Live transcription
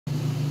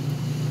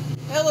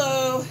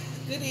Hello,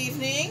 good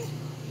evening.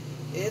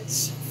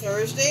 It's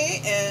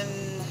Thursday, and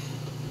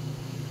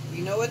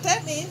you know what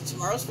that means.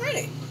 Tomorrow's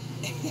Friday.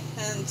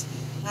 And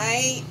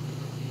I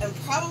am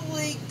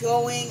probably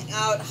going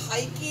out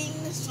hiking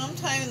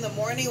sometime in the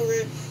morning.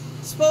 We're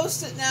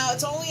supposed to, now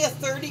it's only a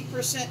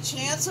 30%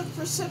 chance of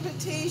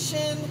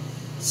precipitation.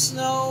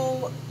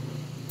 Snow,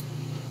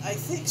 I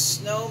think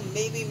snow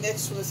maybe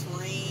mixed with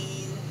rain.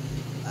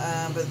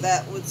 But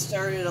that would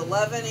start at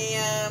 11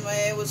 a.m.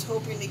 I was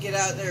hoping to get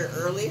out there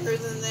earlier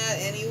than that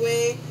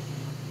anyway.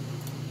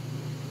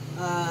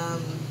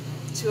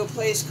 To a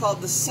place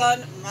called the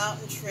Sun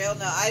Mountain Trail.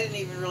 Now, I didn't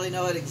even really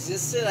know it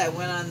existed. I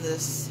went on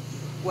this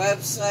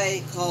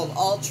website called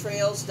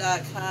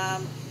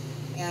alltrails.com,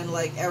 and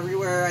like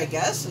everywhere, I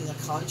guess, in the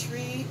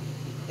country,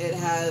 it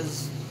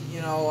has,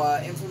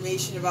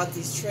 information about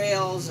these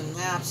trails and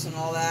maps and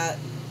all that.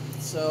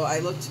 So I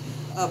looked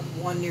up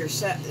one near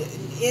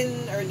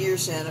in or near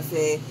Santa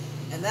Fe,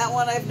 and that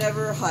one I've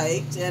never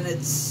hiked, and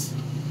it's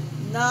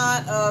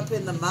not up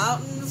in the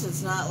mountains.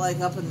 It's not like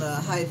up in the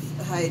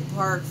Hyde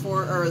Park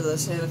or the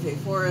Santa Fe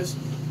Forest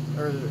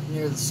or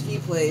near the ski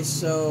place.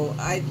 So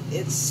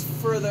it's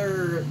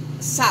further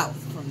south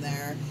from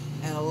there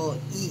and a little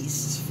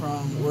east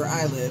from where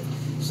I live.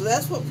 So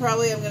that's what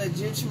probably I'm going to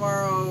do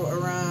tomorrow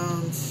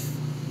around,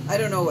 I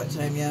don't know what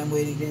time yet. I'm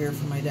waiting to hear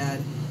from my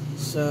dad.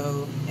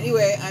 So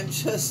anyway, I'm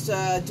just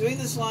doing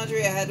this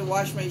laundry. I had to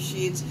wash my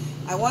sheets.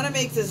 I want to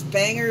make this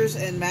bangers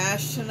and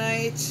mash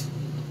tonight.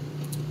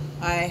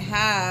 I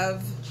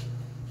have,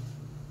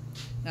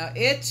 now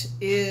it's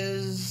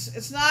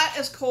not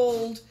as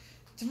cold.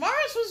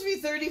 Tomorrow's supposed to be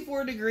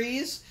 34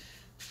 degrees.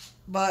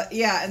 But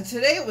yeah, and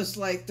today it was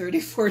like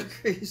 34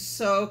 degrees.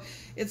 So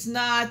it's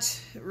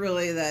not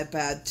really that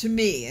bad to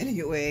me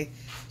anyway.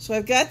 So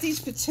I've got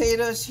these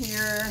potatoes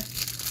here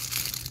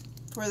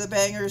for the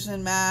bangers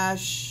and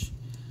mash.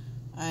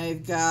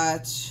 I've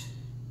got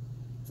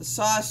the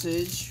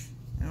sausage.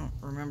 I don't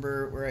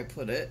remember where I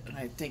put it, and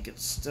I think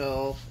it's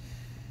still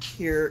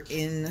here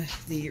in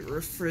the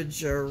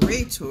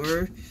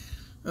refrigerator.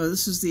 Oh,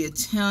 this is the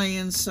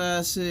Italian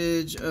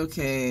sausage.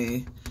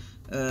 Okay.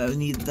 I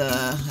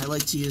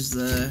like to use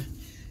the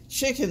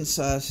chicken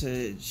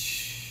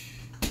sausage.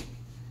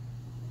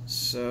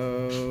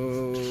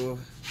 So,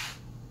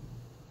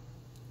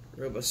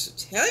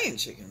 robust Italian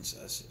chicken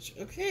sausage.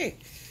 Okay.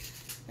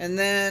 And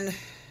then,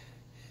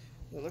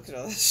 look at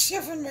all this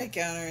stuff on my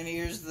counter, and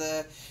here's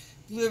the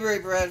blueberry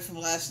bread from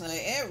last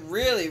night. It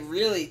really,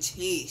 really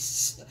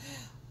tastes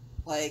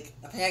like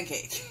a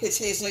pancake. It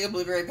tastes like a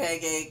blueberry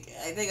pancake.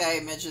 I think I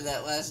mentioned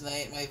that last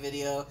night in my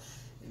video,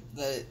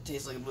 that it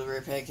tastes like a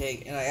blueberry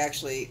pancake, and I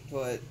actually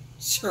put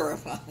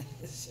syrup on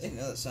it. I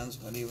know that sounds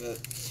funny, but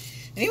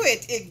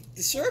anyway,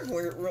 the syrup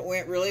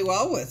went really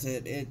well with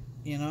it.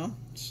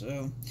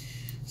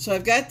 So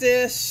I've got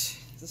the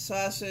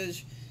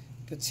sausage,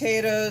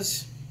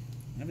 potatoes.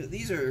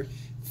 These are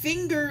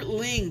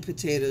fingerling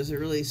potatoes. They're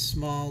really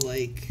small,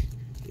 like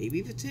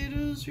baby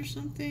potatoes or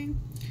something.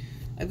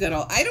 I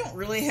don't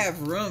really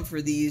have room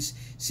for these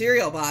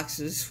cereal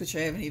boxes, which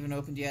I haven't even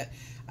opened yet.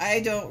 I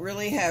don't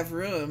really have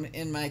room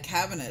in my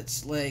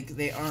cabinets. Like,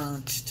 they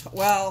aren't,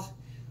 well,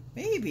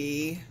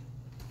 maybe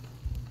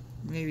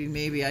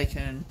I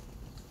can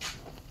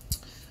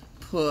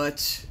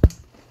put,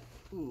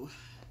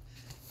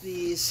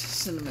 these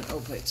cinnamon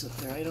oat bites up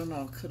there. I don't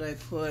know, could I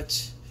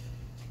put,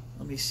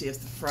 let me see if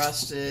the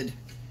frosted,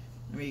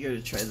 let me go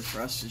to try the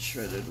frosted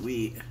shredded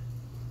wheat.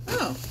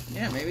 Oh,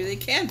 yeah, maybe they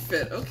can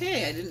fit.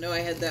 Okay, I didn't know I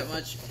had that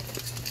much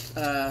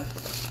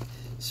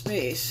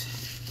space.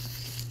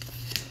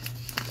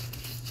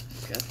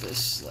 I've got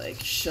this, like,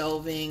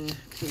 shelving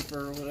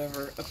paper or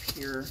whatever up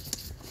here.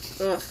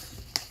 Ugh.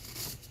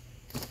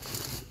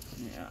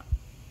 Yeah.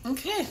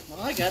 Okay,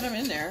 well, I got them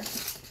in there.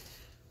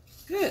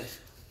 Good.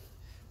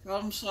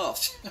 Problem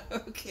solved.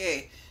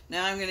 Okay,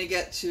 now I'm going to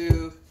get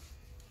to...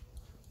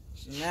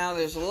 So now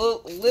there's a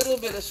little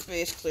bit of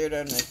space cleared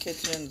out in my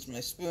kitchen. It's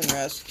my spoon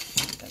rest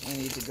that we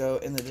need to go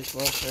in the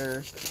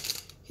dishwasher.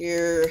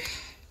 Here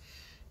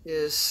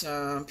is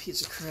some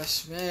pizza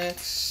crust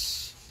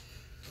mix.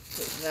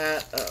 Put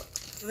that up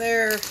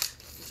there.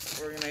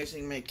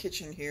 Organizing my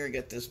kitchen here.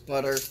 Get this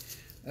butter.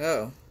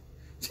 Oh,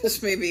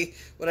 this may be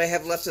what I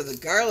have left of the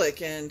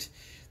garlic. And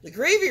the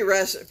gravy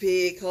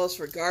recipe calls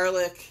for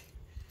garlic.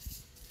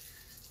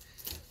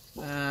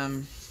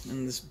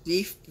 And this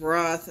beef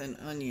broth and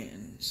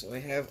onion. So I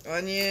have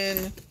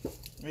onion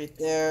right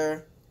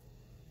there.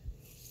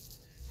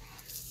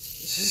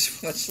 This is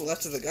what's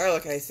left of the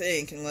garlic, I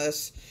think,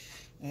 unless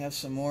I have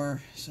some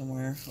more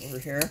somewhere over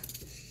here.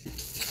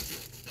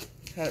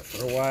 Had it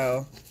for a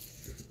while.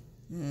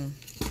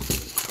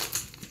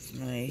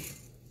 My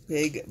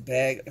big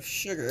bag of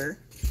sugar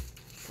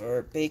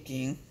for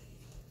baking.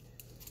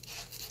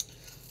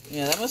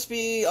 Yeah, that must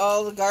be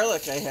all the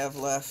garlic I have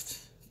left.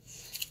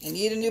 I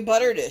need a new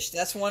butter dish.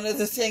 That's one of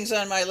the things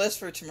on my list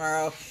for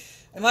tomorrow.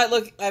 I'm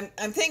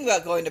thinking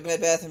about going to Bed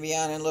Bath &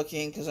 Beyond and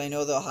looking, because I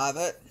know they'll have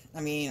it.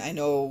 I mean, I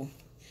know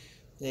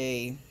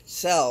they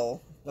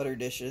sell butter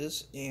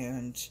dishes,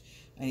 and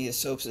I need a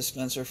soap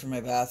dispenser for my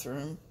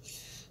bathroom.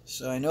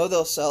 So I know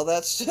they'll sell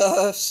that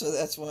stuff, so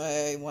that's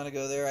why I want to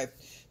go there. I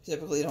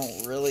typically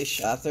don't really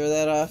shop there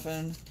that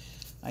often.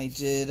 I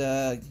did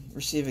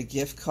receive a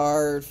gift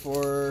card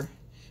for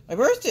my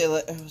birthday.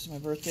 It was my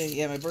birthday.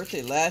 Yeah, my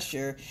birthday last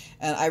year,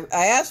 and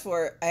I asked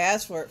for it. I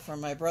asked for it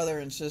from my brother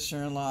and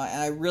sister-in-law,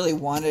 and I really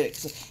wanted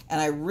it. And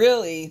I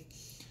really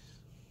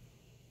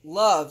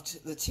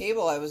loved the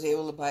table I was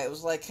able to buy. It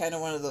was like kind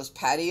of one of those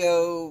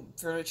patio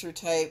furniture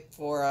type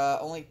for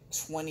only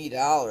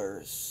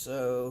 $20.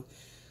 So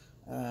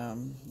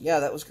yeah,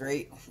 that was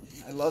great.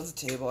 I love the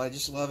table. I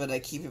just love it. I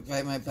keep it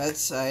by my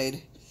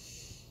bedside.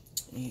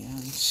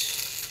 And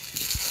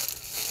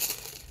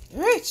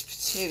all right,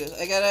 potatoes.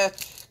 I gotta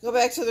go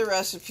back to the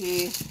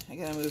recipe. I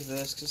gotta move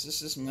this because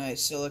this is my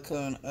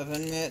silicone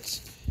oven mitt.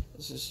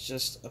 This is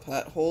just a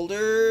pot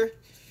holder.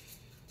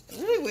 I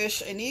really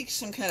wish I need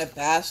some kind of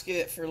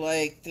basket for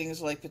like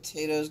things like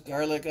potatoes,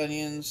 garlic,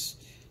 onions,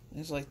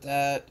 things like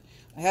that.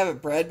 I have a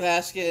bread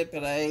basket,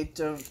 but I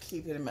don't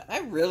keep it in my... I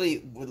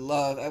really would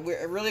love... I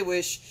really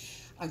wish...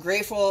 I'm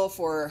grateful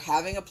for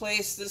having a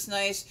place this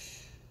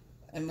nice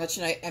and much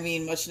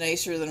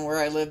nicer than where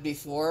I lived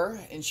before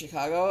in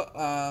Chicago.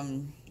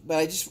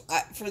 But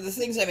for the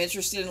things I'm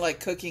interested in, like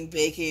cooking,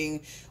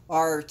 baking,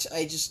 art,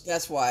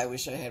 that's why I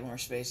wish I had more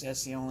space.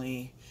 That's the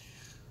only...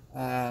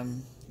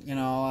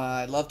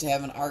 I'd love to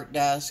have an art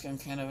desk. I'm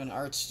kind of an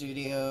art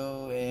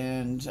studio,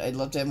 and I'd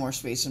love to have more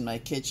space in my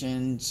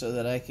kitchen so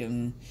that I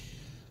can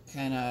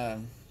kind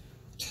of,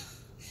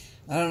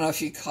 I don't know if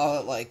you call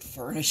it like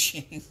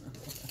furnishing.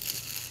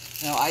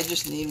 No, I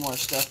just need more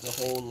stuff to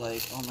hold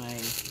like all my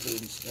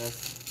food and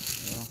stuff.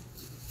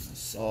 My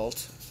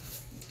salt.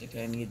 I think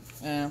I need,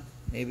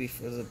 maybe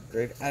for the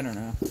gravy. I don't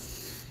know.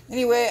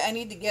 Anyway, I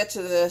need to get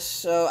to this,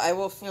 so I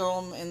will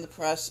film in the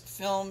process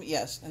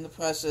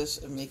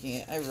of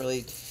making it.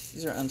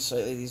 These are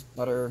unsightly, these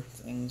butter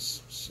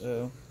things,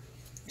 so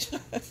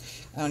I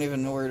don't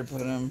even know where to put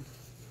them.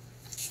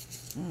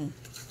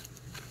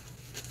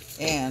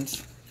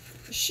 And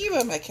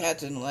Shiba, my cat,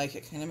 didn't like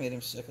it. Kind of made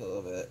him sick a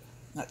little bit.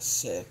 Not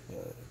sick,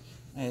 but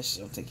I just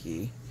don't think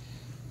he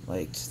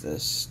liked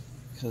this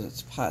because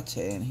it's pate,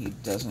 and he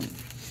doesn't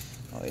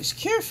always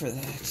care for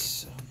that,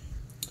 so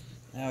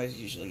I always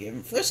usually give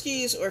him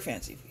Friskies or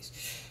Fancy Feast.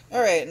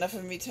 Alright, enough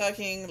of me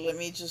talking. Let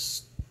me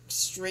just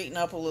straighten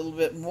up a little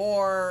bit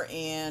more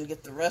and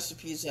get the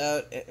recipe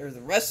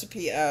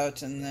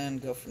out, and then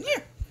go from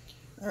there.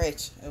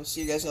 Alright, I will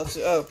see you guys all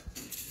soon. Oh,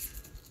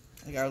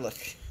 the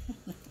garlic.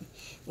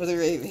 With the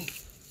gravy.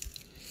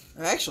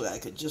 Or actually, I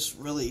could just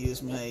really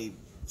use my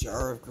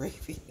jar of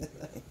gravy.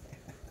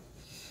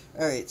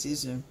 Alright, see you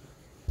soon.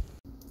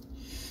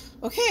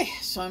 Okay,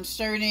 so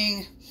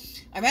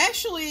I'm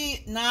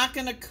actually not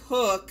going to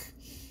cook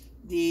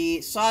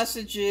the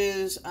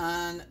sausages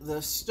on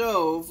the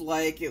stove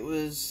like it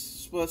was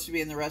supposed to be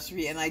in the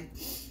recipe, and I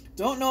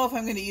don't know if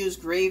I'm going to use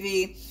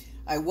gravy.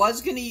 I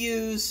was going to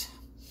use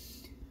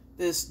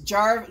this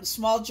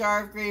small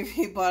jar of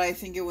gravy, but I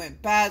think it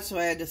went bad, so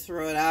I had to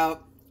throw it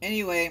out.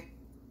 Anyway,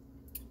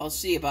 I'll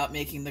see about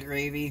making the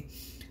gravy.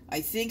 I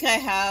think I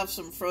have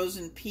some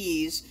frozen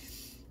peas.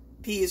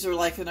 Peas are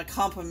like an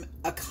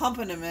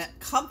accompaniment,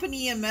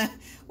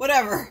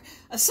 whatever,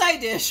 a side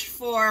dish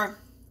for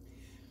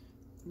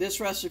this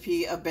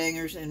recipe of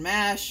bangers and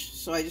mash.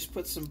 So I just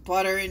put some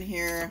butter in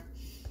here.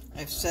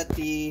 I've set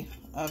the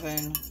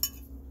oven.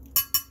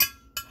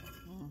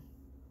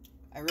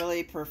 I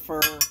really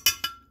prefer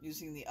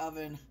using the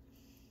oven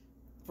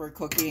for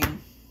cooking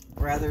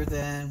rather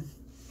than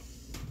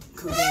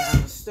cooking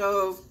on the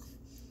stove.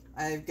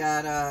 I've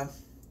got to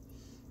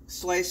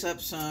slice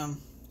up some.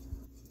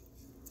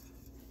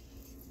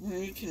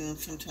 You can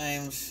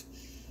sometimes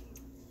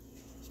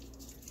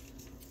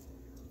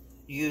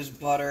use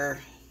butter.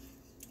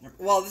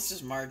 Well, this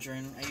is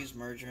margarine. I use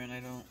margarine.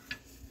 I don't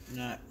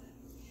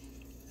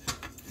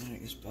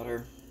use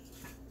butter.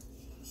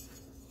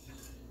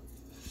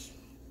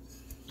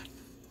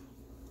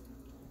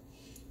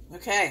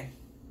 Okay.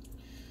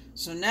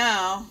 So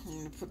now I'm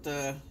going to put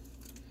the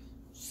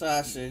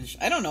sausage.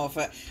 I don't know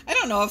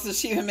if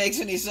this even makes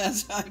any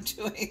sense how I'm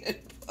doing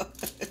it,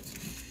 but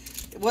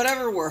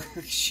whatever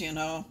works, you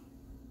know.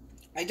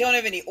 I don't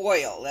have any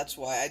oil. That's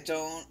why I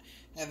don't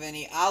have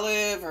any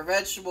olive or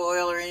vegetable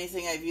oil or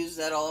anything. I've used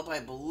that all up, I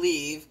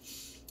believe.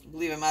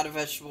 I'm out of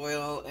vegetable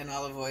oil and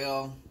olive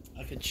oil.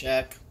 I could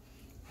check.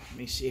 Let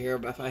me see here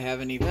if I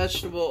have any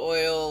vegetable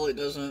oil. It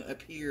doesn't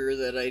appear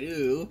that I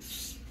do.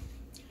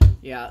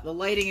 Yeah, the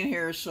lighting in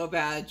here is so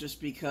bad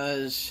just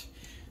because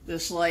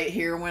this light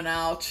here went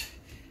out.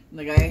 And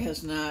the guy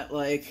has not,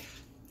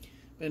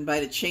 been by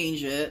to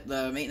change it,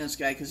 the maintenance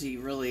guy, because he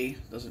really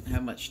doesn't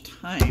have much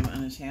time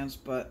on his hands.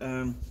 But,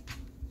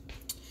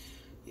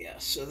 yeah,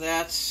 so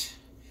that's...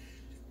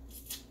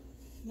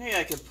 Maybe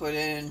I could put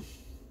in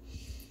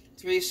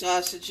 3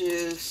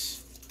 sausages.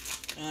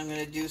 And I'm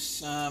going to do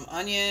some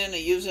onion. I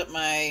use up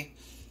my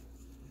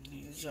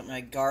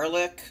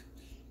garlic.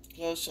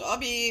 So I'll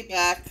be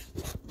back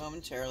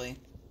momentarily.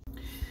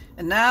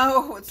 And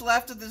now what's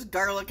left of this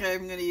garlic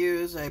I'm going to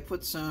use, I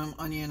put some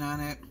onion on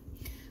it.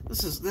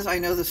 This I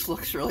know this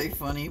looks really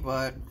funny,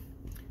 but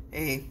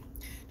hey,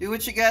 do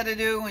what you got to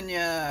do when you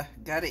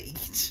got to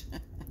eat.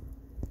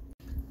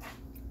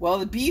 Well,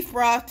 the beef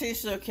broth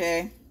tastes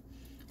okay.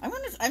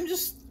 I'm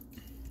just,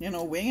 you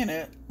know, winging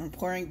it. I'm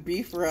pouring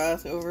beef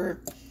broth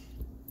over.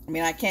 I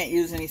mean, I can't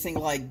use anything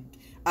like,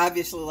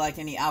 obviously, like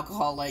any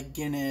alcohol like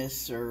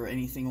Guinness or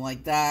anything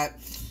like that.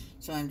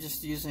 So I'm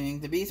just using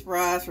the beef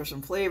broth for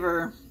some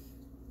flavor.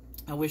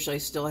 I wish I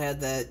still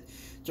had that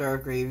jar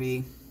of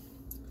gravy.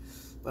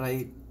 But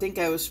I think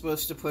I was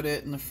supposed to put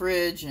it in the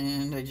fridge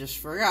and I just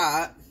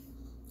forgot.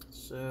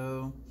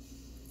 So,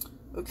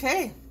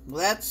 okay. Well,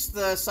 that's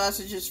the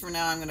sausages for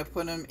now. I'm going to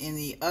put them in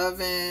the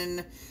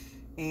oven.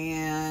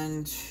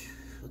 And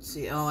let's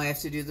see. Oh, I have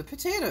to do the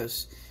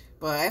potatoes.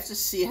 But I have to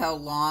see how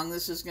long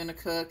this is going to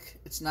cook.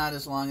 It's not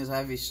as long as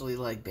obviously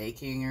like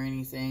baking or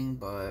anything,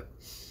 but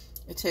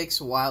it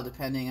takes a while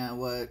depending on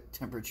what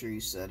temperature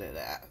you set it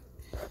at.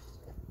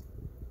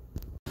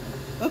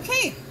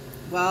 Okay,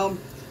 well,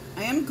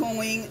 I am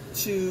going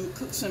to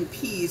cook some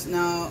peas.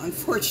 Now,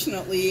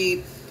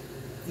 unfortunately,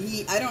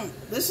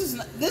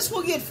 this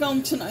will get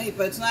filmed tonight,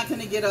 but it's not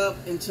going to get up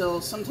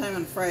until sometime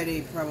on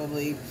Friday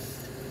probably.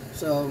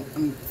 So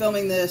I'm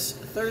filming this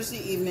Thursday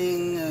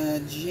evening,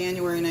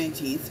 January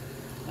 19th.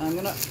 I'm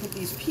going to put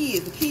these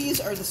peas. The peas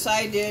are the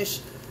side dish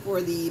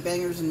for the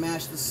bangers and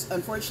mash.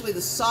 Unfortunately,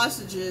 the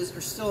sausages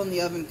are still in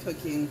the oven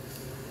cooking.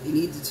 They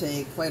need to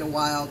take quite a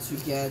while to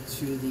get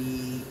to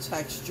the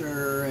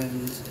texture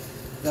and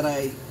that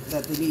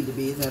they need to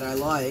be, that I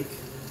like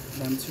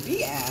them to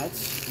be at,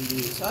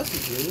 the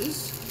sausages.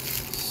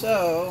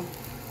 So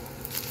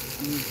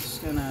I'm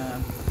just going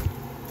to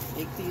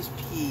take these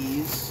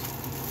peas.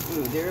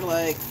 Ooh, they're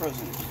like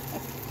frozen.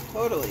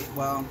 Totally.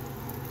 Well,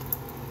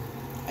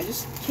 I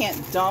just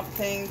can't dump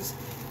things.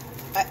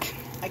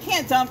 I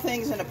can't dump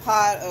things in a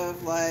pot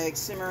of like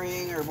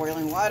simmering or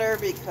boiling water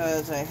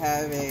because I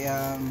have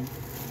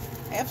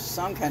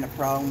some kind of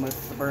problem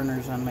with the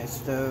burners on my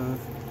stove.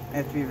 I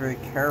have to be very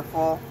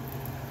careful.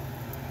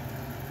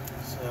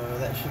 So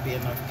that should be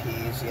enough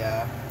peas,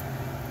 yeah.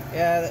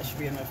 Yeah, that should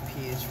be enough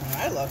peas for me.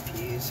 I love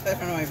peas. I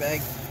don't know my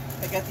bag.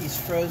 I got these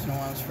frozen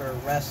ones for a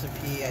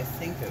recipe. I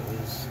think it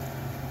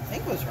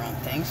was around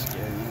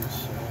Thanksgiving,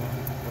 so,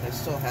 but I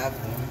still have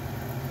them.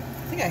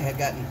 I think I had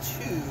gotten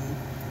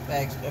 2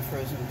 bags of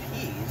frozen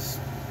peas.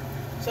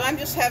 So I'm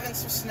just having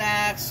some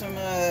snacks, some,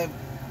 I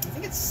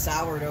think it's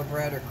sourdough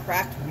bread or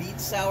cracked wheat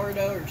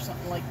sourdough or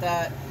something like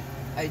that.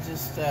 I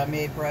just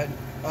made bread,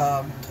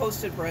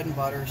 toasted bread and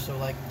butter, so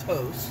like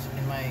toast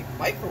in my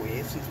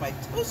microwave since my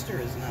toaster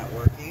is not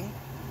working.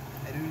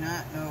 I do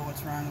not know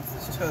what's wrong with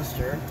this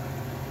toaster.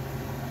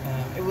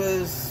 It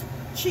was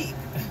cheap.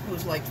 It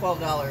was like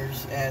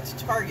 $12 at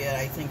Target.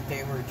 I think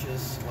they were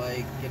just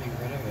like getting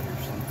rid of it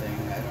or something.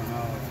 I don't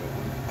know if it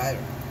would, I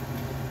don't know.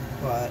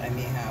 But I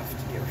may have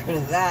to get rid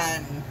of that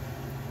and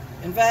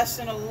invest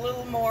in a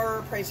little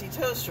more pricey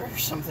toaster or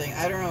something.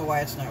 I don't know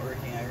why it's not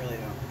working. I really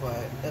don't.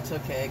 But that's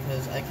okay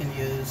because I can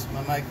use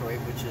my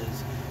microwave, which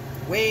is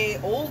way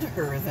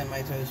older than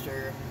my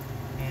toaster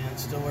and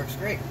still works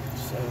great.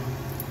 So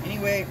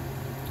anyway,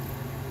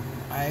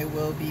 I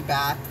will be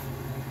back.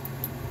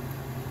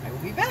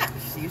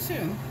 See you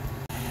soon.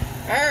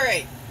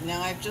 Alright,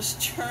 now I've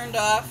just turned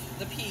off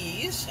the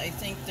peas. I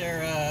think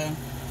they're,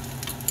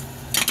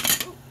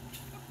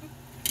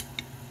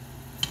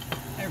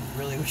 I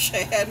really wish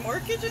I had more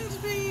kitchen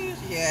space.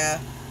 Yeah,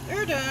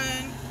 they're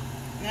done.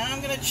 Now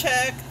I'm going to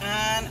check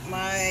on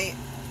my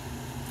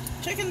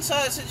chicken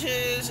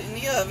sausages in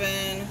the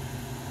oven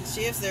and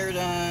see if they're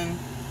done.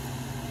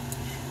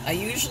 I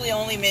usually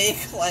only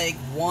make like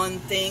one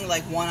thing,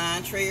 like one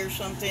entree or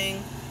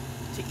something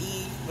to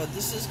eat, but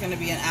this is going to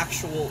be an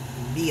actual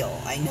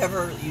meal. I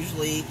never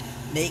usually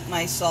make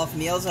myself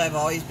meals. I've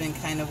always been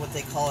kind of what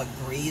they call a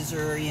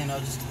grazer, you know,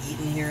 just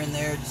eating here and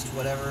there, just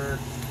whatever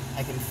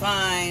I can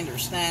find or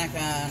snack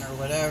on or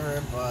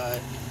whatever,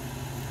 but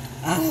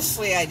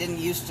honestly, I didn't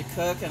used to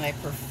cook and I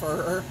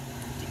prefer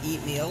to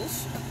eat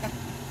meals.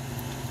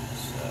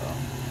 So,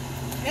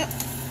 yep.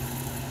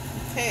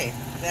 Okay,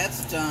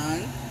 that's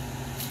done.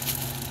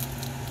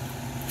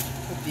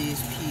 Put these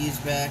peas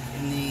back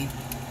in the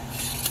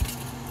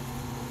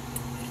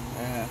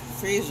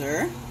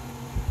freezer,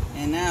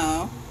 and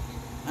now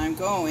I'm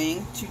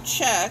going to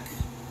check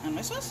on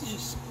my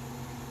sausages.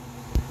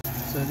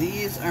 So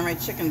these are my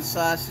chicken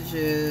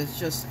sausages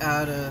just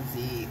out of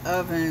the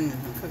oven.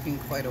 They've been cooking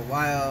quite a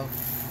while.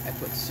 I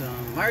put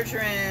some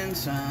margarine,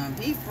 some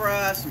beef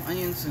broth, some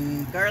onions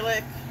and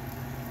garlic.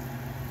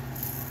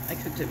 I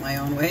cooked it my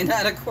own way,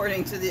 not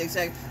according to the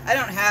exact... I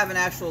don't have an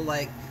actual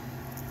like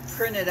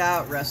printed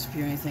out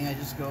recipe or anything. I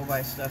just go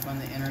by stuff on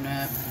the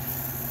internet.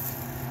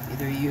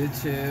 Either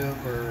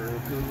YouTube or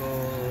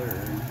Google or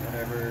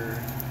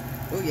whatever.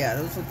 Oh yeah,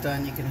 those look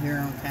done. You can hear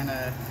them kind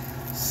of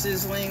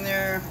sizzling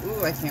there.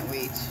 Ooh, I can't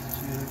wait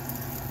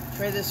to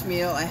try this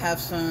meal. I have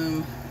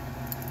some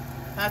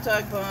hot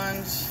dog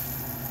buns.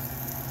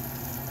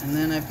 And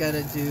then I've got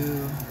to do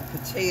the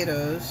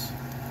potatoes.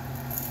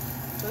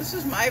 So this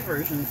is my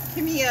version,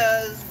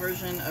 Kimia's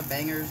version of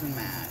bangers and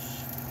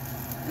mash.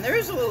 And there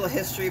is a little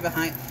history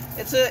behind.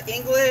 It's a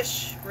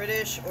English,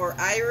 British, or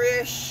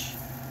Irish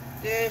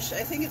dish.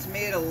 I think it's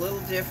made a little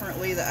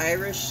differently, the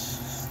Irish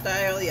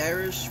style, the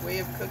Irish way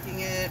of cooking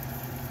it,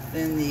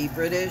 than the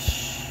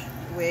British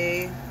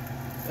way.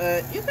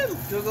 But you can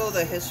Google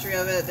the history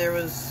of it. There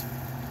was,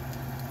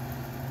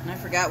 and I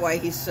forgot why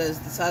he says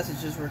the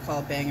sausages were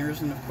called bangers,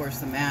 and of course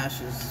the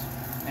mash is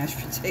mashed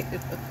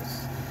potatoes.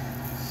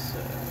 So,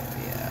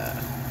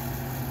 yeah.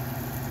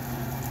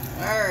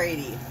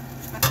 Alrighty.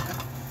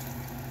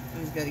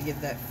 I just got to give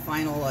that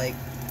final, like,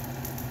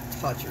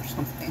 touch or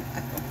something. I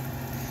don't know.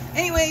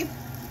 Anyway,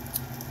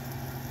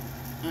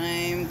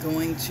 I'm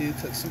going to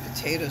cook some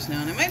potatoes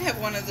now, and I might have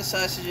one of the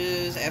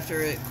sausages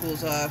after it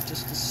cools off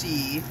just to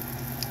see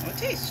how it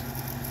tastes.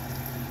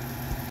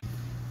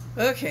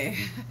 Okay,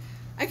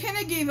 I kind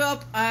of gave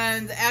up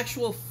on the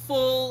actual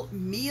full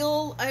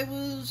meal I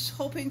was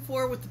hoping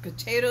for with the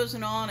potatoes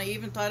and all, and I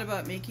even thought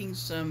about making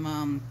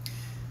some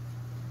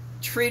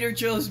Trader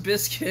Joe's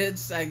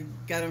biscuits. I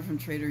got them from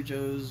Trader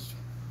Joe's,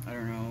 I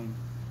don't know,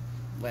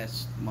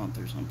 last month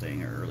or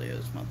something, or earlier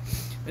this month.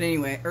 But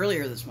anyway,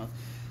 earlier this month.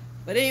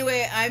 But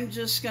anyway, I'm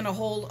just going to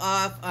hold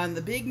off on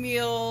the big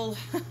meal.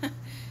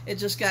 It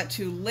just got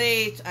too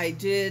late. I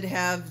did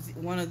have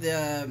one of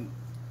the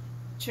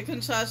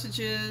chicken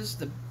sausages,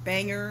 the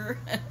banger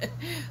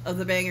of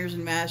the bangers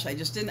and mash.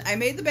 I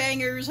made the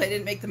bangers, I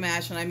didn't make the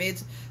mash, and I made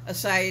a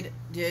side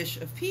dish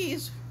of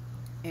peas,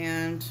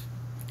 and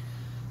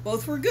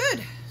both were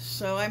good.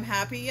 So I'm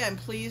happy. I'm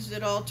pleased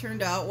it all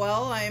turned out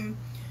well. I'm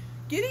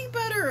getting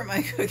better at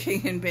my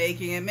cooking and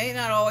baking. It may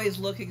not always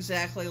look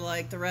exactly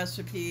like the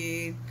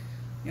recipe.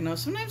 You know,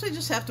 sometimes I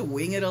just have to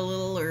wing it a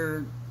little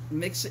or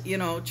mix it, you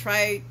know,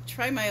 try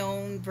my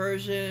own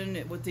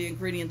version with the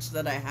ingredients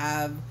that I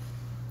have.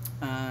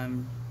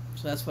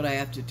 So that's what I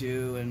have to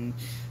do. And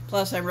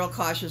plus I'm real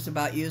cautious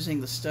about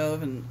using the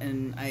stove,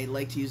 and I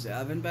like to use the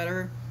oven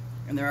better.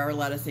 And there are a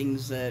lot of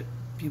things that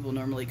people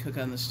normally cook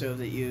on the stove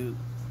that you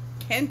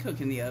can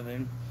cook in the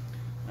oven.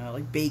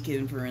 Like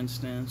bacon, for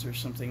instance, or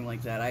something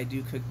like that. I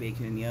do cook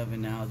bacon in the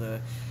oven now.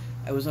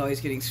 I was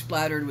always getting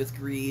splattered with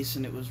grease,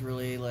 and it was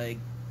really like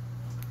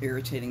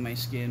irritating my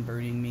skin,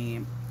 burning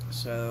me.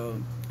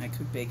 So I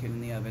cook bacon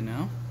in the oven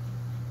now.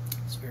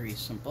 It's very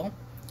simple.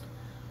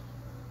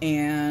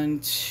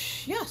 And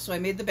yeah, so I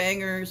made the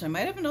bangers. I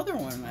might have another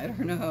one, I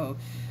don't know.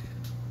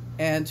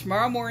 And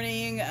tomorrow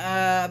morning,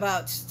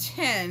 about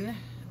 10,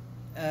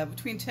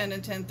 between 10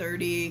 and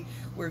 10:30,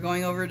 we're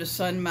going over to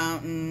Sun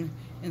Mountain.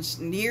 It's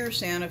near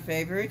Santa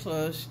Fe, very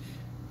close.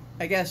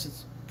 I guess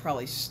it's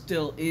probably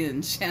still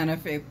in Santa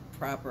Fe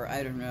proper,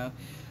 I don't know.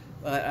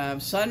 But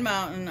Sun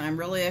Mountain, I'm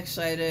really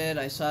excited.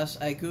 I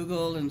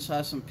Googled and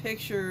saw some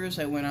pictures.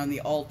 I went on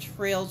the All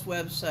Trails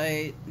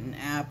website, an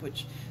app,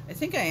 which I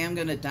think I am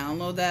going to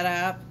download that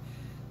app.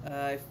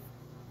 I've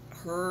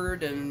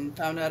heard and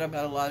found out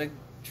about a lot of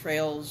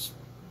trails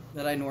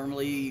that I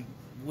normally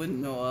wouldn't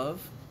know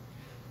of.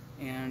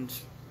 And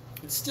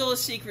it's still a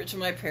secret to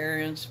my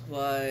parents,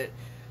 but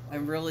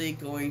I'm really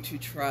going to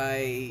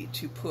try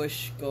to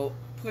push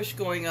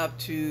going up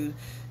to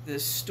the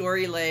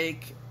Story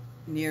Lake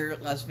near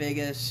Las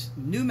Vegas,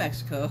 New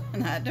Mexico,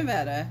 not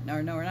Nevada. No,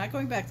 we're not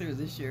going back there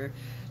this year.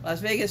 Las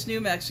Vegas,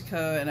 New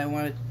Mexico, and I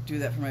want to do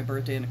that for my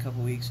birthday in a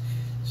couple weeks.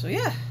 So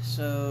yeah,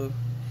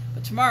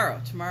 but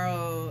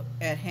tomorrow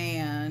at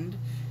hand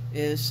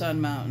is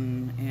Sun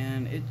Mountain,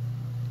 and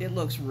it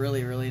looks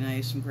really, really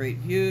nice. Some great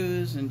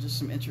views and just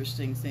some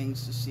interesting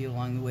things to see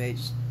along the way.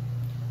 Just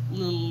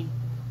little,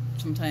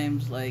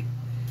 sometimes like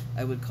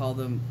I would call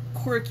them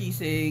quirky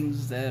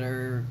things that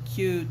are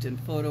cute and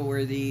photo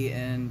worthy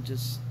and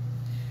just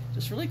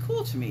really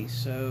cool to me.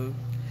 So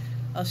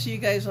I'll see you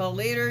guys all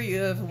later.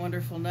 You have a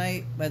wonderful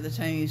night. By the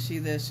time you see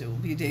this, it will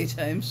be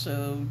daytime,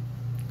 so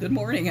good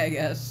morning, I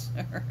guess.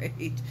 All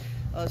right.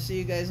 I'll see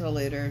you guys all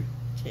later.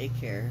 Take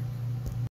care.